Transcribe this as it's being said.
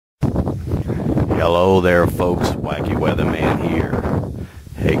Hello there, folks. Wacky Weatherman here.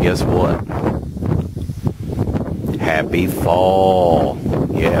 Hey, guess what? Happy fall.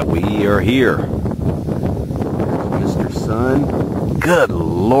 Yeah, we are here. Mr. Sun. Good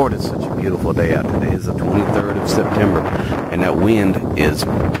Lord, it's such a beautiful day out today. It's the 23rd of September, and that wind is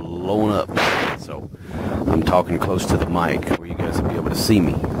blowing up. So I'm talking close to the mic where you guys will be able to see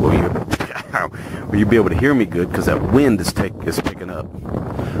me. Where you'll be able to hear me good, because that wind is picking up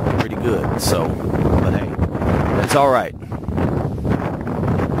pretty good. So, but hey, that's all right.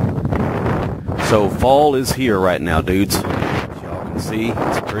 So fall is here right now, dudes. As y'all can see,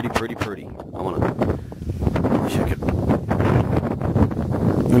 it's pretty. I wanna check it.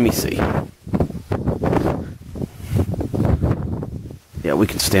 Let me see. Yeah, we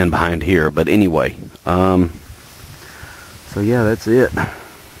can stand behind here, but anyway. So yeah, that's it.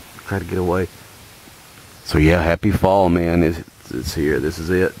 Try to get away. So yeah, happy fall, man. It's here. This is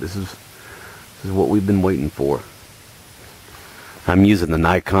it. This is what we've been waiting for. I'm using the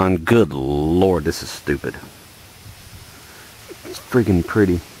Nikon. Good Lord, this is stupid. It's freaking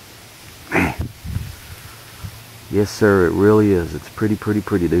pretty. Man. Yes, sir, it really is. It's pretty,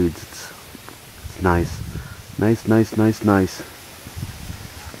 dudes. It's nice. Nice.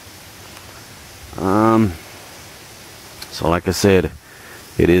 So like I said,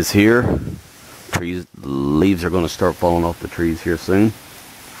 it is here. Leaves are going to start falling off the trees here soon.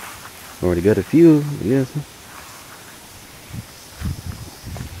 Already got a few, I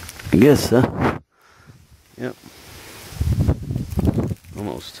guess. Yep.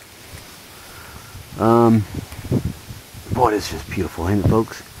 Almost. Boy, it's just beautiful, ain't it,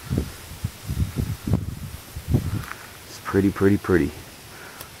 folks? It's pretty.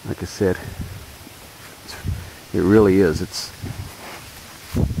 Like I said, it really is. It's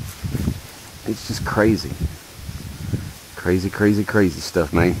just crazy. Crazy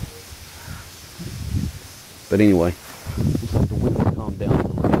stuff, man. But anyway, looks like the wind will calm down a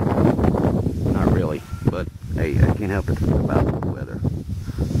little bit. Not really, but hey, I can't help it about the weather,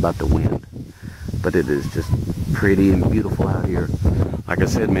 about the wind. But it is just pretty and beautiful out here. Like I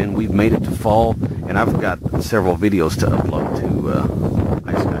said, man, we've made it to fall, and I've got several videos to upload to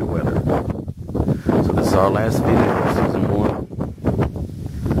Ice Sky Weather. So this is our last video of season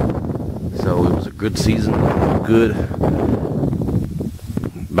 1. So it was a good season, good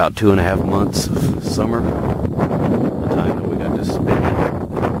about 2.5 months of summer. The time that we got to spend.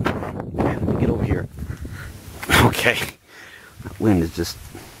 Man, let me get over here. Okay, that wind is just,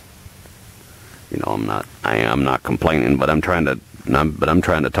 you know, I am not complaining, but I'm trying to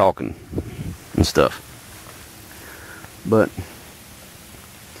talk and stuff. But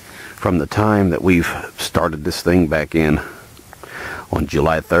from the time that we've started this thing back in on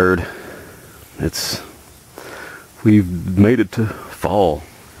July 3rd, we've made it to fall,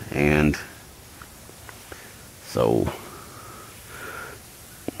 and so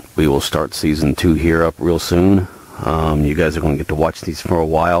we will start season 2 here up real soon. You guys are going to get to watch these for a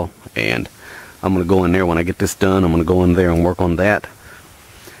while, and I'm going to go in there when I get this done. I'm going to go in there and work on that,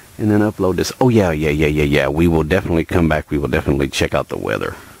 and then upload this. Oh yeah, we will definitely come back. We will definitely check out the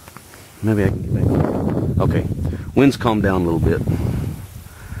weather. Maybe I can get back. Okay, wind's calmed down a little bit,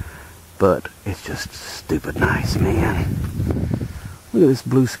 but it's just stupid nice, man. Look at this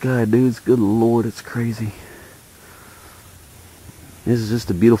blue sky, dudes. Good Lord, it's crazy. This is just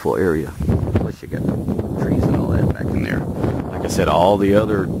a beautiful area. Plus you got the trees and all that back in there. Like I said, all the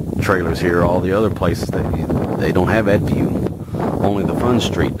other trailers here, all the other places, they don't have that view. Only the Fun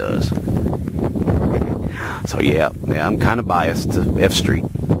Street does. So yeah, I'm kind of biased to F Street.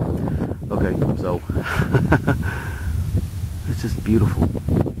 Okay, so it's just beautiful.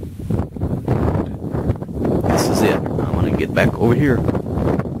 This is it. I'm gonna get back over here.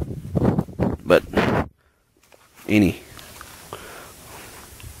 But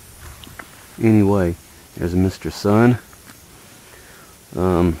anyway, there's Mr. Sun.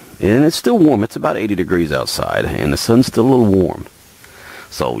 And it's still warm. It's about 80 degrees outside, and the sun's still a little warm.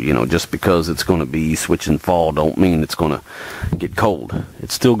 So, you know, just because it's going to be switching fall don't mean it's going to get cold.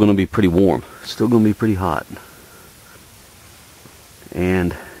 It's still going to be pretty warm. It's still going to be pretty hot.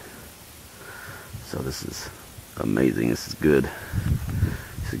 And so this is amazing. This is good.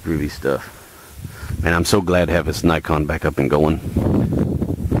 This is groovy stuff. And I'm so glad to have this Nikon back up and going.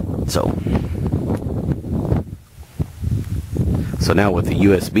 So now with the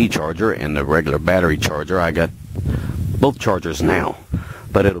USB charger and the regular battery charger, I got both chargers now.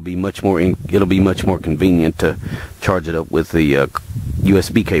 But it'll be much more convenient to charge it up with the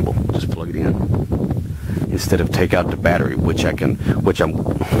USB cable. Just plug it in instead of take out the battery, which I'm. Let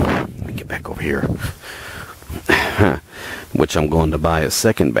me get back over here. Which I'm going to buy a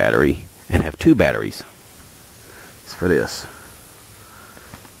second battery and have 2 batteries. It's for this.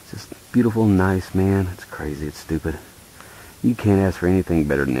 It's just beautiful, nice, man. It's crazy, it's stupid. You can't ask for anything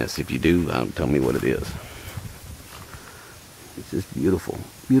better than this. If you do, tell me what it is. It's just beautiful,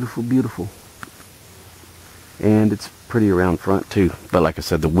 beautiful, beautiful. And it's pretty around front too. But like I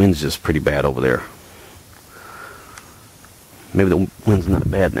said, the wind's just pretty bad over there. Maybe the wind's not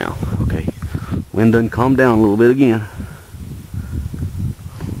bad now. Okay, wind done calmed down a little bit again.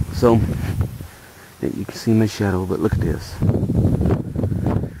 So you can see my shadow, but look at this.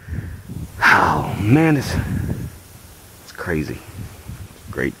 Oh man, it's crazy.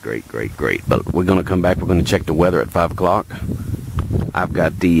 Great, great, great, great. But we're gonna come back. We're gonna check the weather at 5 o'clock. I've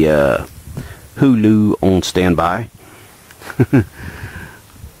got the Hulu on standby.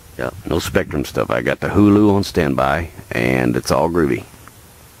 Yeah, no Spectrum stuff. I got the Hulu on standby, and it's all groovy.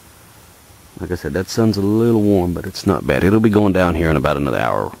 Like I said, that sun's a little warm, but it's not bad. It'll be going down here in about another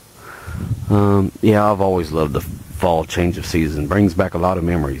hour. Yeah, I've always loved the fall change of season. Brings back a lot of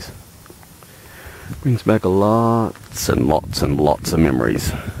memories. Brings back lots and lots and lots of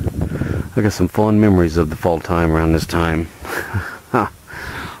memories. I got some fond memories of the fall time around this time.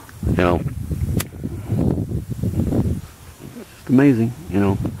 You know, just amazing, you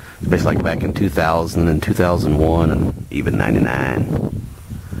know. Especially like back in 2000 and 2001 and even 99.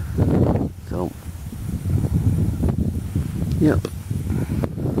 So, yep.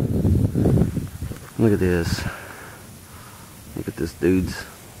 Look at this. Look at this, dudes.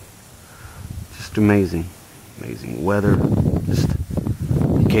 Just amazing. Amazing weather. Just,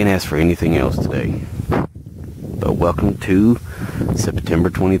 you can't ask for anything else today. But welcome to September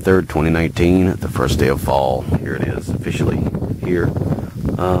 23rd, 2019, the first day of fall. Here it is, officially here.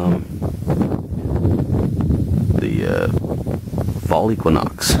 The fall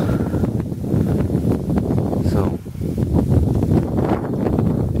equinox. So,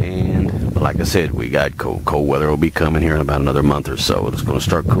 but like I said, we got cold weather will be coming here in about another month or so. It's going to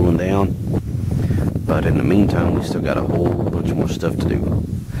start cooling down. But in the meantime, we still got a whole bunch more stuff to do.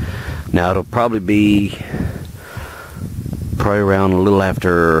 Now, it'll probably be around a little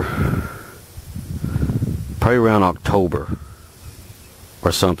after, probably around October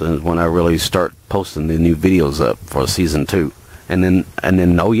or something is when I really start posting the new videos up for season 2. And then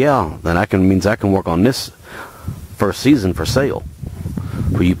oh yeah, then means I can work on this first season for sale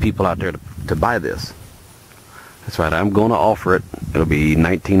for you people out there to buy this. That's right, I'm going to offer it. It'll be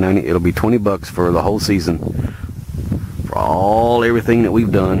 $19.90. It'll be $20 for the whole season for everything that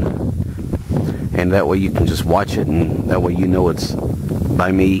we've done. And that way you can just watch it, and that way you know it's by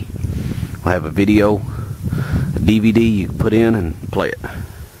me. I'll have a video, a DVD you can put in and play it.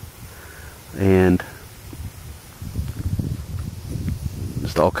 And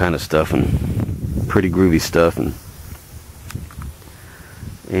just all kind of stuff, and pretty groovy stuff,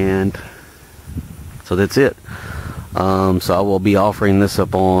 and so that's it. So I will be offering this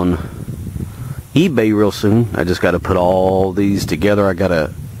up on eBay real soon. I just got to put all these together. I got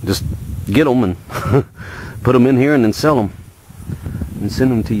to just get them and put them in here and then sell them and send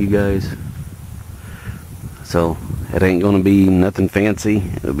them to you guys. So it ain't gonna be nothing fancy.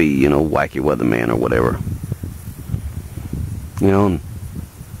 It'll be, you know, Wacky Weatherman or whatever, you know, and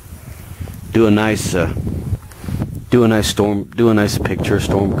do a nice picture,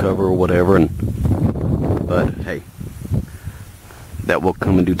 storm cover or whatever. And but hey, that will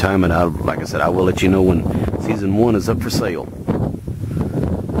come in due time, and like I said, I will let you know when season 1 is up for sale.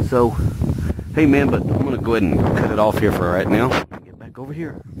 So, hey man, but I'm going to go ahead and cut it off here for right now. Get back over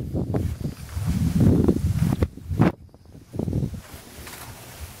here.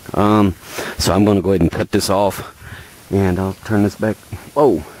 So I'm going to go ahead and cut this off, and I'll turn this back.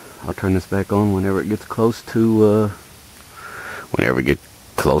 I'll turn this back on whenever it gets close to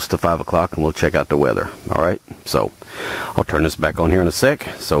 5 o'clock, and we'll check out the weather. All right. So I'll turn this back on here in a sec.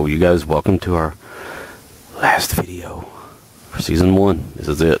 So you guys, welcome to our last video for season 1. This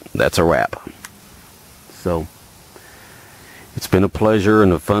is it. That's a wrap. So it's been a pleasure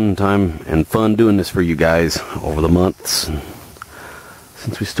and a fun time and fun doing this for you guys over the months.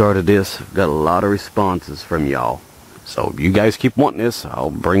 Since we started this, I've got a lot of responses from y'all. So if you guys keep wanting this,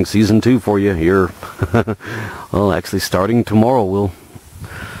 I'll bring season 2 for you here. Well, actually starting tomorrow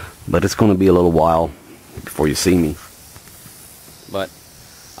but it's going to be a little while before you see me. But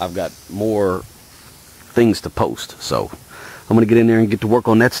I've got more things to post, so I'm going to get in there and get to work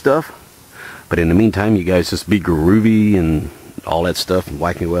on that stuff. But in the meantime, you guys just be groovy and all that stuff. And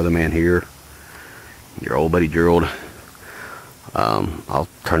Wacky Weatherman here, your old buddy Gerald. I'll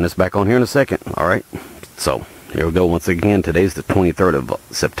turn this back on here in a second. Alright, so here we go once again. Today's the 23rd of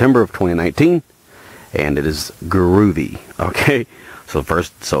September of 2019, and it is groovy. Okay,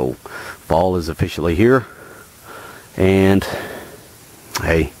 So fall is officially here, and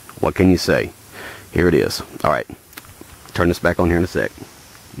hey, what can you say? Here it is. All right, turn this back on here in a sec.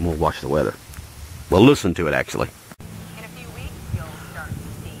 And we'll watch the weather. We'll listen to it actually. In a few weeks, you'll start to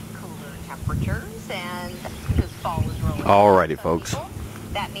see cooler temperatures, and because fall is rolling. Alrighty, folks.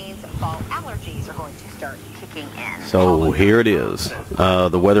 That means fall allergies are going to start kicking in. So here it is.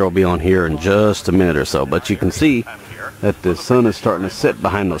 The weather will be on here in just a minute or so, but you can see that the sun is starting to set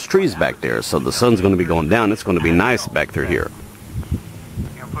behind those trees back there. So the sun's going to be going down. It's going to be nice back through here.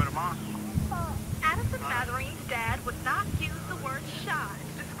 Addison Matherine's dad would not use the word shy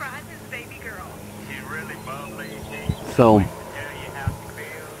to describe his baby girl.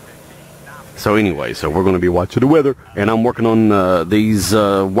 So anyway, so we're going to be watching the weather, and I'm working on these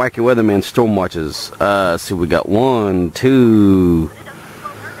Wacky Weatherman storm watches. See, we got 1, 2,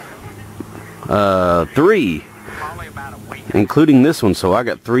 3, including this one. So I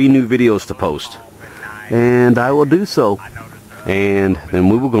got 3 new videos to post, and I will do so. And then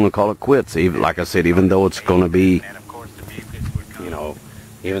we were going to call it quits. Even, like I said, even though it's going to be,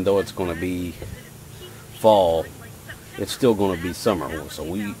 even though it's going to be fall, it's still going to be summer. So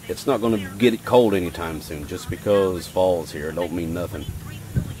it's not going to get cold anytime soon. Just because fall is here don't mean nothing.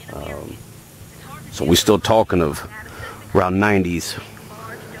 So we're still talking of around 90s.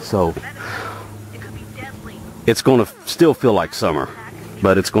 So it's going to still feel like summer,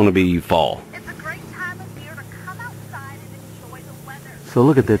 but it's going to be fall. So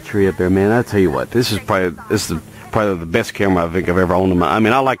look at that tree up there, man. I tell you what, this is probably the best camera I think I've ever owned. I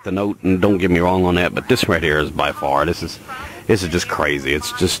mean, I like the Note, and don't get me wrong on that, but this right here is by far, this is just crazy.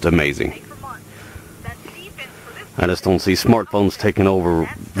 It's just amazing. I just don't see smartphones taking over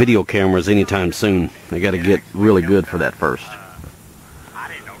video cameras anytime soon. They got to get really good for that first.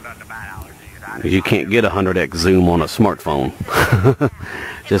 You can't get 100x zoom on a smartphone.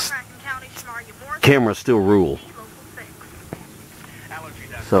 Just cameras still rule.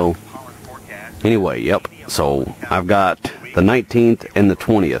 So anyway, yep. So I've got the 19th and the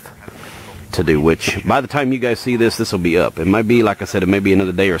 20th to do, which by the time you guys see this, this will be up. It might be, like I said, it may be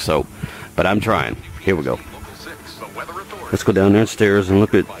another day or so, but I'm trying. Here we go. Let's go down there stairs and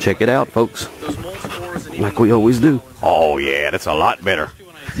check it out, folks. Like we always do. Oh yeah, that's a lot better.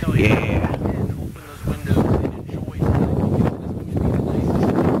 Yeah.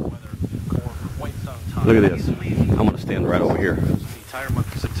 Look at this. I'm going to stand right over here.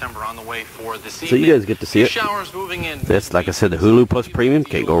 On the way for this so you guys get to see it. Showers moving in. That's, like I said, the Hulu Plus Premium.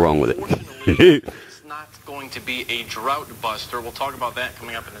 Can't go wrong with it. It's not going to be a drought buster. We'll talk about that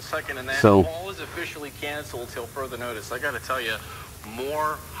coming up in a second. And then fall is officially canceled till further notice. I got to tell you,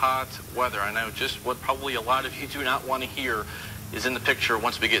 more hot weather. I know just what probably a lot of you do not want to hear is in the picture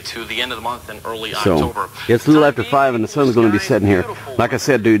once we get to the end of the month and early October. It's a little after 5 and the sun's going to be setting here. Like I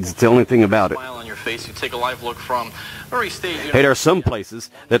said, dudes, it's the only thing about it. You take a live look from Murray State. Hey, there are some places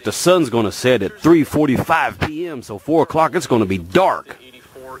that the sun's going to set at 3:45 p.m. So 4 o'clock, it's going to be dark.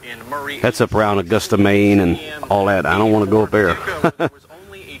 That's up around Augusta, Maine, and all that. I don't want to go up there. There was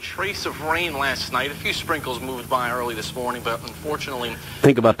only a trace of rain last night. A few sprinkles moved by early this morning, but unfortunately.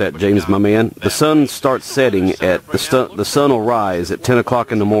 Think about that, James, my man. The sun starts setting at the sun will rise at 10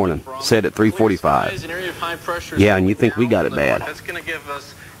 o'clock in the morning. Set at 3:45. Yeah, and you think we got it bad? That's going to give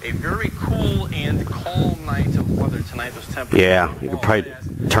us a very cool and calm night of weather tonight. Those temperatures. Yeah, you could probably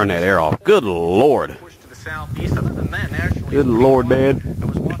turn that air off. Good Lord. Good Lord, man. I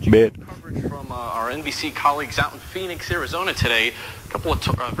was watching coverage from our NBC colleagues out in Phoenix, Arizona today. A couple of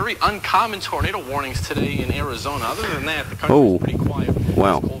very uncommon tornado warnings today in Arizona. Other than that, the country is pretty quiet.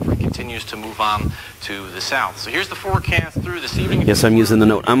 Wow. Cold front continues to move on to the south. So here's the forecast through this evening. Yes, I'm using the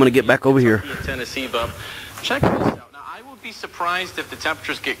Note. I'm going to get back over here. In Tennessee, but check this out. Be surprised if the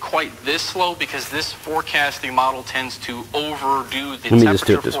temperatures get quite this low, because this forecasting model tends to overdo the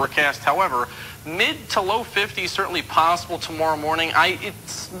temperature forecast. However, mid to low 50s certainly possible tomorrow morning. It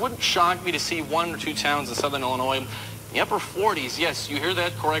wouldn't shock me to see 1 or 2 towns in southern Illinois. The upper 40s, yes, you hear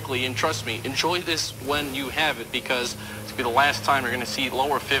that correctly, and trust me, enjoy this when you have it, because it's be the last time you're going to see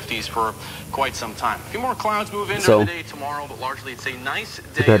lower 50s for quite some time. A few more clouds move in during the day tomorrow, but largely it's a nice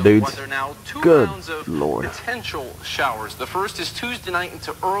day of weather now. 2 rounds of potential showers. The first is Tuesday night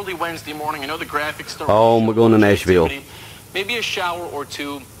into early Wednesday morning. I know the graphics start. Oh, we're going to Nashville. Maybe a shower or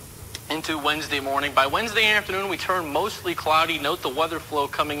 2 into Wednesday morning. By Wednesday afternoon, we turn mostly cloudy. Note the weather flow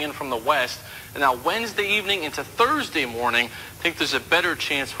coming in from the west. And now Wednesday evening into Thursday morning, I think there's a better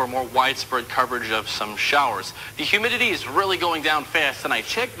chance for more widespread coverage of some showers. The humidity is really going down fast tonight.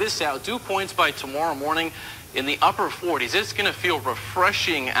 Check this out. Dew points by tomorrow morning in the upper 40s. It's going to feel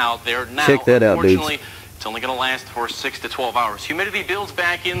refreshing out there. Now, check that out, dudes. It's only going to last for 6 to 12 hours. Humidity builds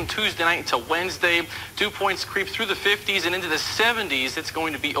back in Tuesday night until Wednesday. Dew points creep through the 50s and into the 70s. It's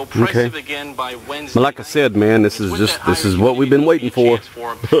going to be oppressive again by Wednesday. But like I said, man, this is what we've been waiting for.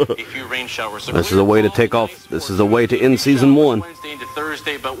 A few rain showers. This is a way to take off. This is a way to end season 1. Wednesday into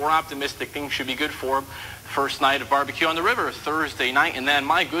Thursday, but we're optimistic things should be good for them. First night of barbecue on the river Thursday night, and then,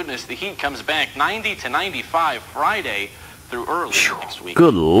 my goodness, the heat comes back 90 to 95 Friday through early next week.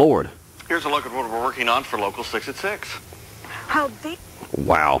 Good Lord. Here's a look at what we're working on for Local 6 at 6. How deep?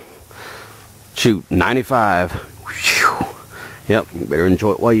 Wow. Shoot, 95. Whew. Yep, you better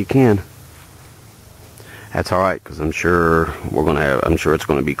enjoy it while you can. That's all right, because I'm sure it's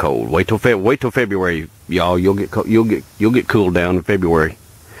gonna be cold. Wait till February, y'all. You'll get cooled down in February.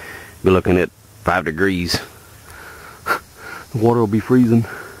 Be looking at 5 degrees. The water will be freezing.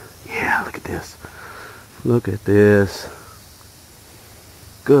 Yeah, look at this. Look at this.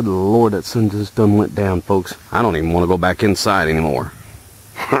 Good Lord, that sun just done went down, folks. I don't even want to go back inside anymore.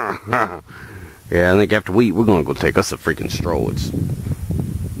 Yeah, I think after we eat, we're going to go take us a freaking stroll.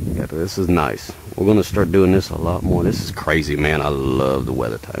 This is nice. We're going to start doing this a lot more. This is crazy, man. I love the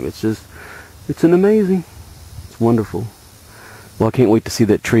weather time. It's an amazing. It's wonderful. Well, I can't wait to see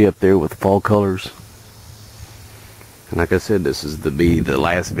that tree up there with fall colors. And like I said, this is the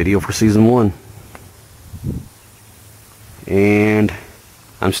last video for season 1. And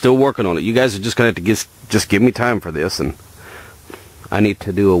I'm still working on it. You guys are just going to have to just give me time for this, and I need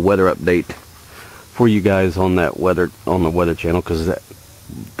to do a weather update for you guys on the weather channel, because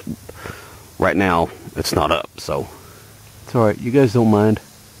right now it's not up. So it's all right. You guys don't mind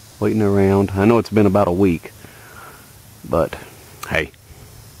waiting around. I know it's been about a week, but hey,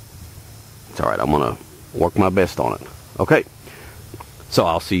 it's all right. I'm gonna work my best on it. Okay. So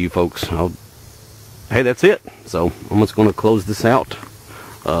I'll see you folks. Hey, that's it. So I'm just gonna close this out.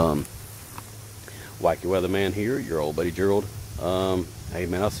 Wacky Weatherman here, your old buddy Gerald. Hey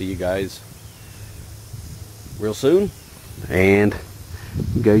man, I'll see you guys real soon, and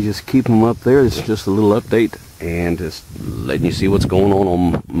you guys just keep them up there. It's just a little update and just letting you see what's going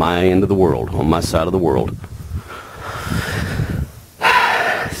on my end of the world, on my side of the world.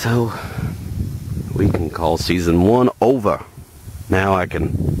 So we can call season 1 over. Now I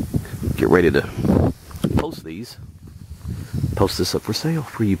can get ready to post this up for sale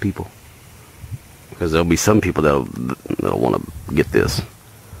for you people, because there'll be some people that'll want to get this.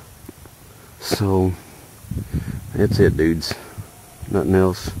 So that's it, dudes. Nothing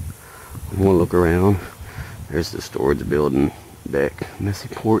else. I want to look around. There's the storage building deck, messy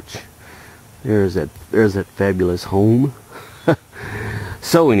porch. There's that fabulous home.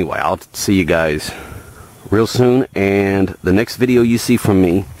 So anyway, I'll see you guys real soon, and the next video you see from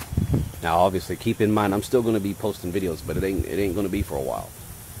me. Now obviously keep in mind I'm still going to be posting videos, but it ain't going to be for a while.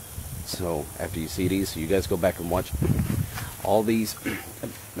 So after you see these, so you guys go back and watch all these,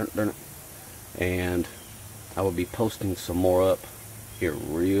 and I will be posting some more up here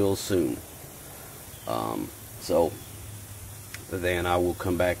real soon. So then I will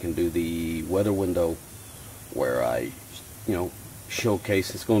come back and do the weather window, where I,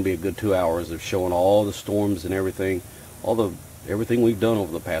 showcase. It's going to be a good 2 hours of showing all the storms and everything, everything we've done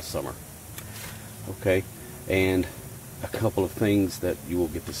over the past summer. Okay, and a couple of things that you will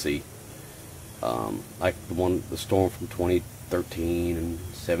get to see, like the storm from 2013 and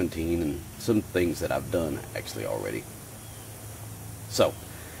 17, and some things that I've done actually already. So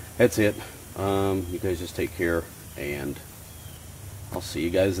that's it. You guys just take care, and I'll see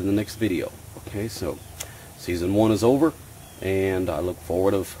you guys in the next video. Okay, so season 1 is over, and I look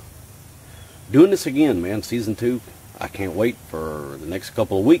forward of doing this again, man. Season 2, I can't wait for the next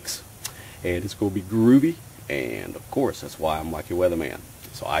couple of weeks, and it's going to be groovy. And of course, that's why I'm Wacky Weatherman.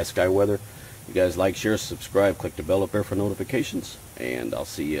 So iSky Weather, you guys like, share, subscribe, click the bell up there for notifications, and I'll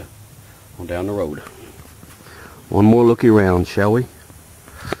see you on down the road. One more looky around, shall we?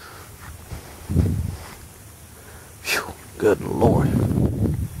 Whew, good Lord,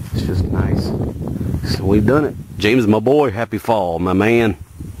 it's just nice. So we've done it. James, my boy, happy fall, my man.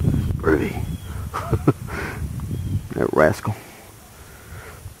 Groovy. That rascal.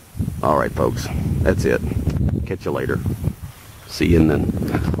 Alright folks, that's it. Catch you later. See you, and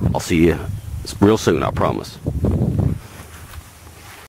then I'll see you real soon, I promise.